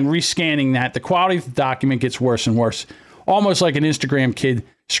scan, rescanning that. The quality of the document gets worse and worse. Almost like an Instagram kid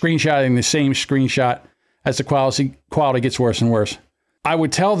screenshotting the same screenshot as the quality gets worse and worse. I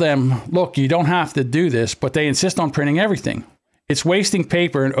would tell them, look, you don't have to do this, but they insist on printing everything. It's wasting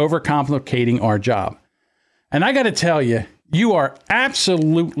paper and overcomplicating our job. And I got to tell you, you are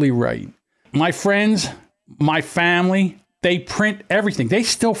absolutely right. My friends, my family, they print everything. They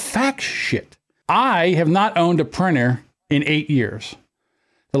still fax shit. I have not owned a printer in 8 years.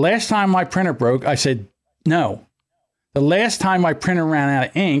 The last time my printer broke, I said, no. The last time my printer ran out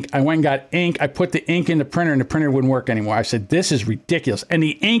of ink, I went and got ink. I put the ink in the printer and the printer wouldn't work anymore. I said, this is ridiculous. And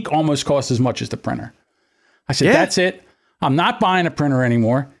the ink almost cost as much as the printer. I said, that's it. I'm not buying a printer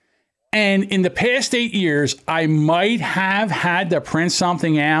anymore. And in the past 8 years, I might have had to print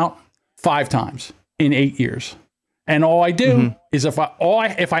something out 5 times in 8 years. And all I do is if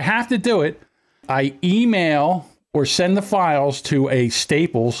I have to do it, I email or send the files to a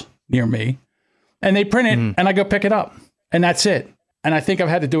Staples near me and they print it and I go pick it up and that's it. And I think I've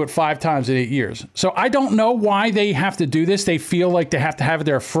had to do it 5 times in 8 years. So I don't know why they have to do this. They feel like they have to have it.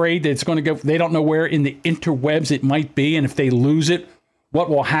 They're afraid that it's going to go. They don't know where in the interwebs it might be. And if they lose it, what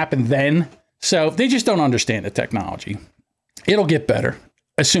will happen then? So they just don't understand the technology. It'll get better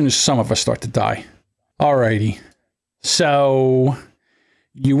as soon as some of us start to die. All righty. So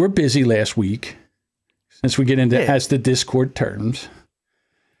you were busy last week. Since we get into as the Discord terms,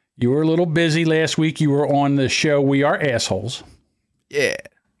 you were a little busy last week. You were on the show We Are Assholes. Yeah.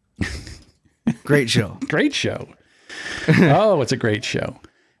 Great show. Great show. Oh, it's a great show.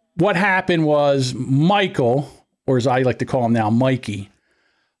 What happened was Michael, or as I like to call him now, Mikey.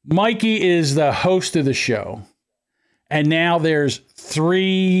 Mikey is the host of the show. And now there's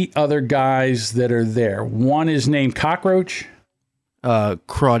 3 other guys that are there. One is named Cockroach.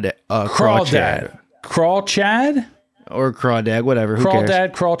 Crawdad. Crawl Chad? Or Crawdad, whatever. Who cares?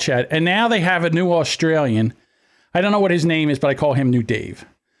 Crawdad, Crawl Chad. And now they have a new Australian. I don't know what his name is, but I call him New Dave.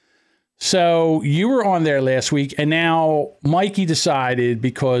 So you were on there last week, and now Mikey decided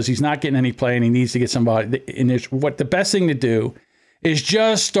because he's not getting any play and he needs to get somebody. And what the best thing to do is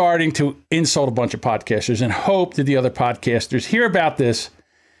just starting to insult a bunch of podcasters and hope that the other podcasters hear about this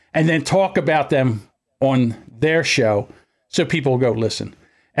and then talk about them on their show so people will go listen.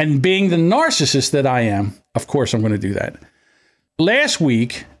 And being the narcissist that I am, of course I'm going to do that. Last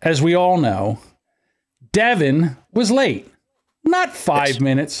week, as we all know, Devin was late. Not 5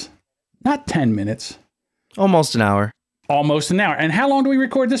 minutes, not 10 minutes. Almost an hour. Almost an hour. And how long do we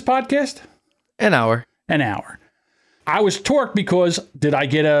record this podcast? An hour. An hour. I was torqued because did I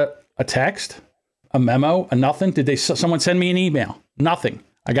get a text, a memo, a nothing? Did someone send me an email? Nothing.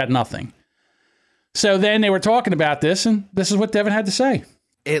 I got nothing. So then they were talking about this, and this is what Devin had to say.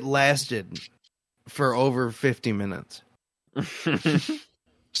 It lasted for over 50 minutes.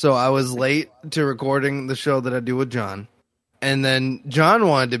 So I was late to recording the show that I do with John. And then John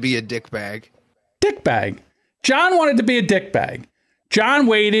wanted to be a dickbag. Dickbag. John wanted to be a dickbag. John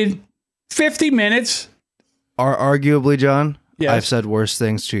waited 50 minutes. Arguably, John, yes. I've said worse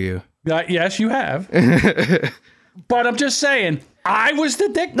things to you. Yes, you have. But I'm just saying, I was the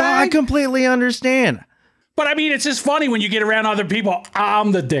dickbag. No, I completely understand. But I mean, it's just funny when you get around other people,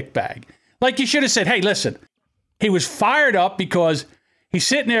 I'm the dickbag. Like you should have said, hey, listen, he was fired up because he's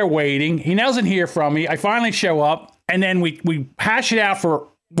sitting there waiting. He doesn't hear from me. I finally show up, and then we hash it out for,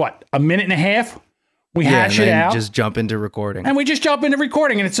 what, a minute and a half? We hash it out. Just jump into recording. And we just jump into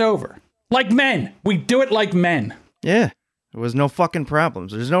recording, and it's over. Like men. We do it like men. Yeah. There was no fucking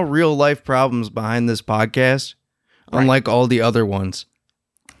problems. There's no real life problems behind this podcast, unlike all the other ones.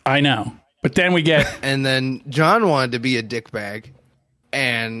 I know. But then we get... And then John wanted to be a dickbag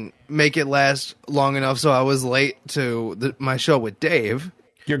and make it last long enough so I was late to my show with Dave.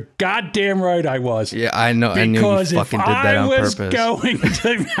 You're goddamn right I was. Yeah, I know. I knew you fucking did that on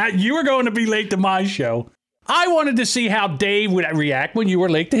purpose. You were going to be late to my show. I wanted to see how Dave would react when you were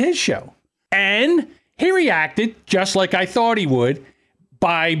late to his show. And he reacted just like I thought he would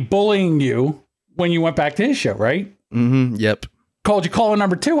by bullying you when you went back to his show, right? Mm-hmm. Yep. Called you caller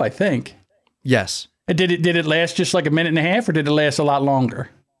number 2, I think. Yes. And did it last just like a minute and a half, or did it last a lot longer?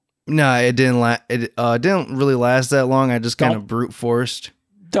 No, it didn't. It didn't really last that long. I just kind of brute forced.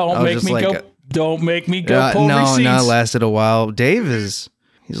 Don't make me go. Don't make me go. Pull no, receipts. No, it lasted a while. Dave he's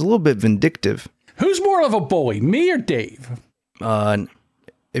a little bit vindictive. Who's more of a bully, me or Dave?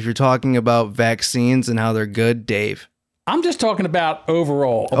 If you're talking about vaccines and how they're good, Dave. I'm just talking about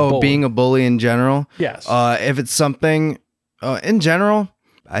overall. Bully. Being a bully in general. Yes. If it's something, in general,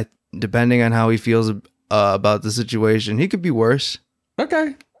 depending on how he feels about the situation, he could be worse.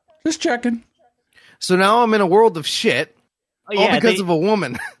 Okay, just checking. So now I'm in a world of shit, all because of a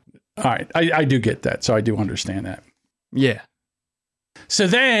woman. All right, I do get that, so I do understand that. Yeah. So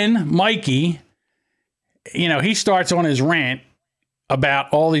then Mikey, he starts on his rant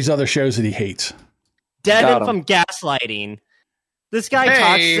about all these other shows that he hates. Devin from Gaslighting. This guy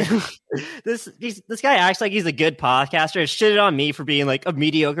talks. This guy acts like he's a good podcaster. Shitted on me for being like a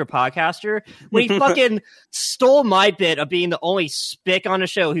mediocre podcaster when he fucking stole my bit of being the only spick on the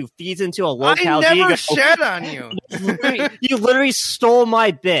show who feeds into a locale. I never shed on you. You literally stole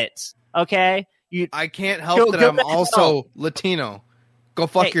my bit. Okay, I can't help that I'm also Latino. Go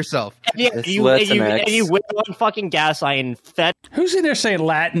fuck yourself. And you went on fucking Gaslighting. Who's in there saying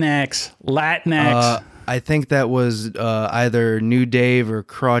Latinx? I think that was either New Dave or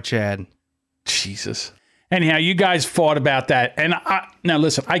Crawchad. Jesus. Anyhow, you guys fought about that. And now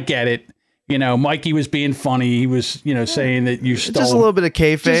listen, I get it. Mikey was being funny. He was, saying that you stole. Just a little bit of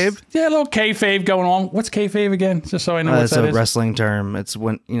kayfabe. A little kayfabe going on. What's kayfabe again? Just so I know what that is. That's a wrestling term. It's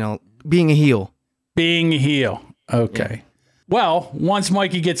when, being a heel. Being a heel. Okay. Yeah. Well, once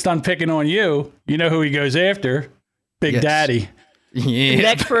Mikey gets done picking on you, you know who he goes after? Big Daddy. Yeah. The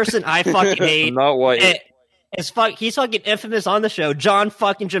next person I fucking hate. Not white. He's fucking infamous on the show. John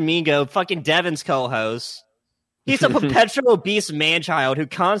fucking Jamingo, fucking Devin's co-host. He's a perpetual obese man-child who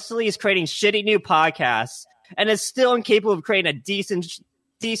constantly is creating shitty new podcasts and is still incapable of creating a decent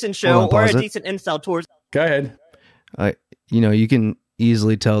show or a decent incel towards. Go ahead. You can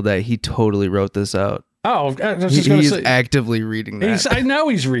easily tell that he totally wrote this out. Oh, I was just he's actively reading that. I know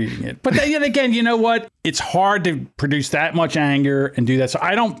he's reading it. But then again, you know what? It's hard to produce that much anger and do that. So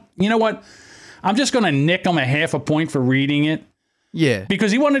you know what? I'm just going to nick him a half a point for reading it. Yeah.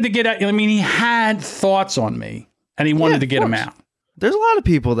 Because he wanted to get out. He had thoughts on me and he wanted to get them out. There's a lot of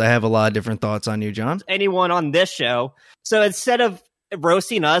people that have a lot of different thoughts on you, John. Anyone on this show. So instead of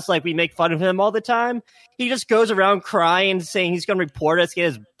roasting us like we make fun of him all the time, he just goes around crying, saying he's going to report us,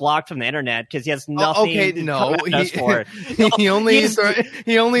 get us blocked from the internet because he has nothing to come at us for.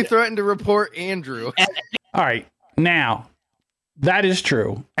 He only threatened to report Andrew. All right, now that is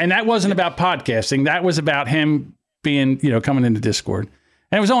true, and that wasn't about podcasting. That was about him being, coming into Discord,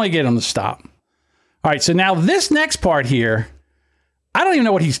 and it was only to get him to stop. All right, so now this next part here, I don't even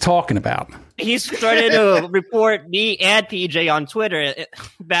know what he's talking about. He's started to report me and PJ on Twitter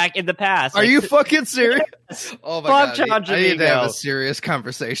back in the past. Are you fucking serious? Oh my God. John I need to have a serious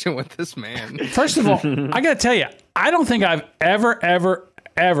conversation with this man. First of all, I got to tell you, I don't think I've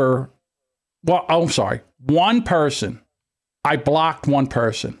ever, one person. I blocked one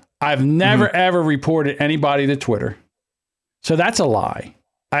person. I've never, ever reported anybody to Twitter. So that's a lie.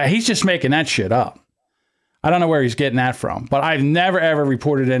 He's just making that shit up. I don't know where he's getting that from, but I've never, ever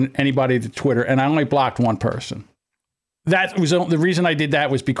reported anybody to Twitter, and I only blocked one person. That was the reason I did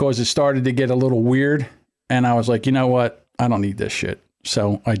that was because it started to get a little weird, and I was like, you know what? I don't need this shit.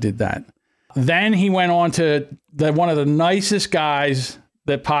 So I did that. Then he went on to one of the nicest guys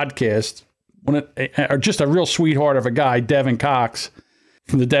that podcast, or just a real sweetheart of a guy, Devin Cox,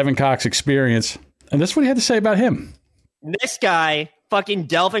 from the Devin Cox Experience. And that's what he had to say about him. This guy, fucking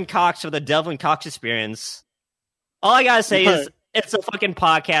Delvin Cox of the Delvin Cox Experience. All I gotta say is it's a fucking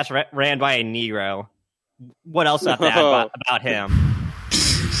podcast ran by a Negro. What else have to add about him?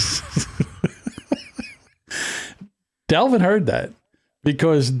 Delvin heard that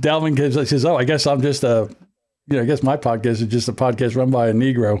because Delvin says, "Oh, I guess I'm just I guess my podcast is just a podcast run by a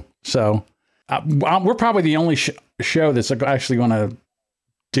Negro." So we're probably the only show that's actually going to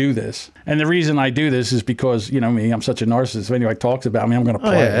do this. And the reason I do this is because me, I'm such a narcissist. If anybody talks about me, I'm going to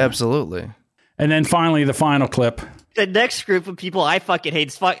play. Oh, yeah, absolutely. And then finally, the final clip. The next group of people I fucking hate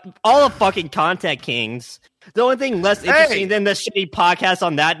is all the fucking content kings. The only thing less interesting than the shitty podcast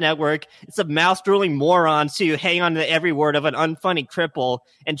on that network is some mouse-drooling morons who hang on to every word of an unfunny cripple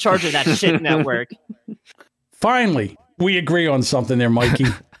in charge of that shit network. Finally, we agree on something there, Mikey.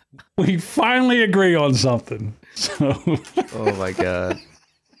 We finally agree on something. So. Oh, my God.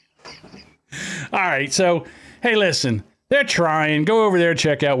 All right, so, hey, listen. They're trying. Go over there and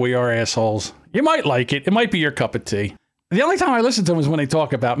check out We Are Assholes. You might like it. It might be your cup of tea. The only time I listen to them is when they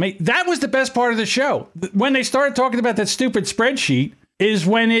talk about me. That was the best part of the show. When they started talking about that stupid spreadsheet is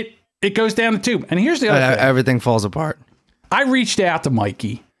when it goes down the tube. And here's the other thing. Everything falls apart. I reached out to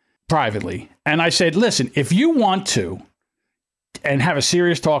Mikey privately, and I said, listen, if you want to and have a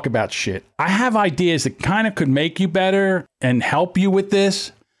serious talk about shit, I have ideas that kind of could make you better and help you with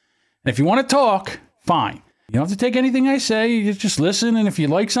this. And if you want to talk, fine. You don't have to take anything I say. You just listen. And if you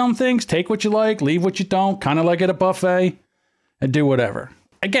like some things, take what you like, leave what you don't, kind of like at a buffet, and do whatever.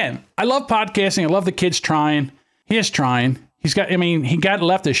 Again, I love podcasting. I love the kids trying. He is trying. He got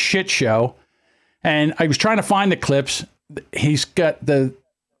left a shit show. And I was trying to find the clips. He's got the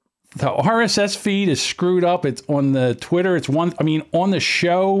RSS feed is screwed up. It's on the Twitter. It's one. I mean, on the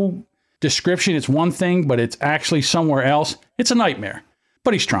show description, it's one thing, but it's actually somewhere else. It's a nightmare.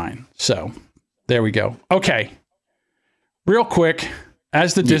 But he's trying. So there we go. Okay. Real quick,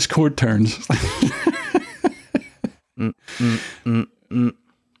 as the Discord turns.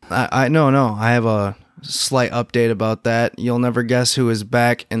 I have a slight update about that. You'll never guess who is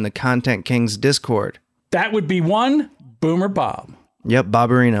back in the Content Kings Discord. That would be one Boomer Bob. Yep,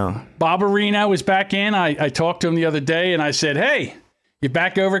 Bobberino. Bobberino is back in. I talked to him the other day and I said, hey, you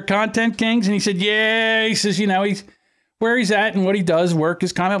back over at Content Kings? And he said, yeah. He says, he's where he's at and what he does. Work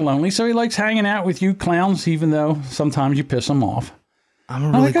is kind of lonely. So he likes hanging out with you clowns, even though sometimes you piss him off. I'm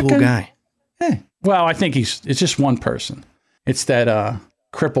a really cool guy. Hey. Well, I think it's just one person. It's that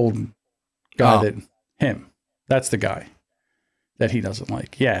crippled guy That's the guy that he doesn't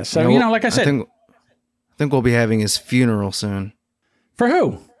like. Yeah. So, like I said. I think we'll be having his funeral soon. For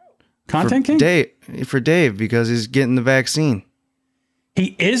who? Content King? For Dave, because he's getting the vaccine.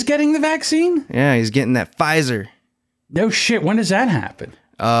 He is getting the vaccine? Yeah, he's getting that Pfizer. No shit. When does that happen?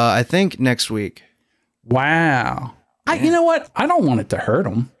 I think next week. Wow. You know what? I don't want it to hurt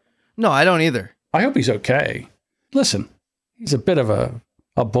him. No, I don't either. I hope he's okay. Listen, he's a bit of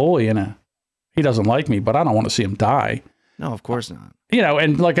a bully and he doesn't like me, but I don't want to see him die. No, of course not.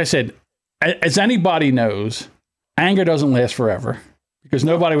 And like I said, as anybody knows, anger doesn't last forever because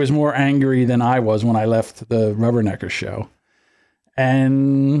nobody was more angry than I was when I left the Rubbernecker show.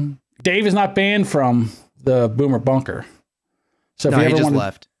 And Dave is not banned from the Boomer Bunker. So if he just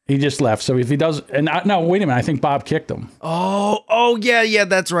left. He just left. So if he does, wait a minute. I think Bob kicked him. Oh yeah.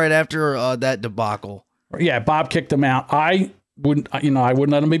 That's right. After that debacle. Yeah, Bob kicked him out. I wouldn't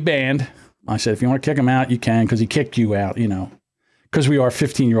let him be banned. I said, if you want to kick him out, you can, because he kicked you out, because we are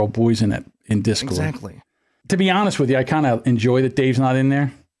 15-year-old boys in Discord. Exactly. To be honest with you, I kind of enjoy that Dave's not in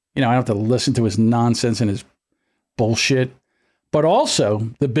there. I don't have to listen to his nonsense and his bullshit. But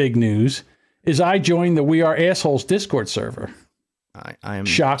also, the big news is I joined the We Are Assholes Discord server. I am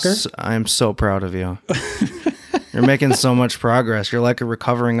shocker. I am so proud of you. You're making so much progress. You're like a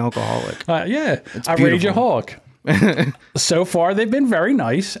recovering alcoholic. Yeah, I rage a hawk. So far, they've been very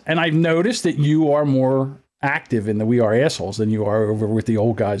nice, and I've noticed that you are more active in the We Are Assholes than you are over with the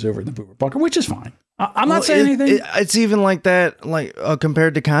old guys over in the Boomer Bunker, which is fine. I'm not saying anything. It's even like that,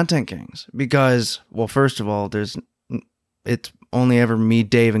 compared to Content Kings, because, well, first of all, it's only ever me,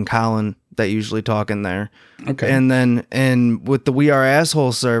 Dave, and Colin that usually talk in there. Okay. And with the We Are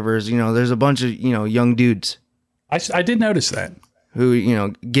Asshole servers, there's a bunch of, young dudes. I did notice that.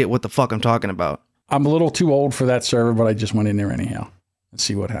 Who, get what the fuck I'm talking about. I'm a little too old for that server, but I just went in there anyhow. Let's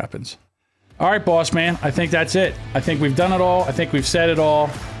see what happens. All right, boss man. I think that's it. I think we've done it all. I think we've said it all.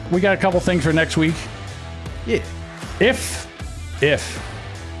 We got a couple things for next week. Yeah. If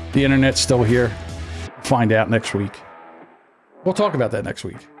the internet's still here, find out next week. We'll talk about that next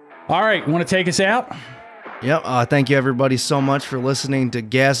week. All right. Want to take us out? Yep. Thank you, everybody, so much for listening to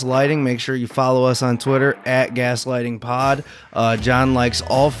Gaslighting. Make sure you follow us on Twitter at GaslightingPod. John likes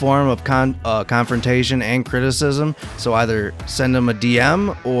all form of confrontation and criticism, so either send him a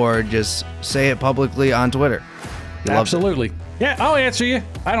DM or just say it publicly on Twitter. Absolutely. Yeah, I'll answer you.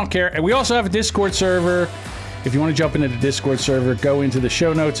 I don't care. And we also have a Discord server. If you want to jump into the Discord server, go into the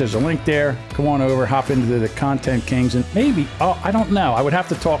show notes. There's a link there. Come on over, hop into the Content Kings, and maybe, I don't know. I would have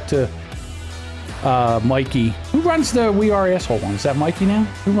to talk to Mikey. Who runs the We Are Asshole one? Is that Mikey now?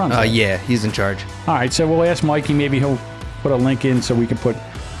 Who runs that? Yeah, he's in charge. All right, so we'll ask Mikey. Maybe he'll put a link in so we can put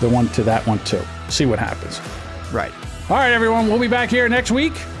the one to that one too. See what happens. Right. All right, everyone. We'll be back here next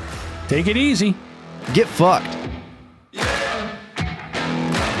week. Take it easy. Get fucked.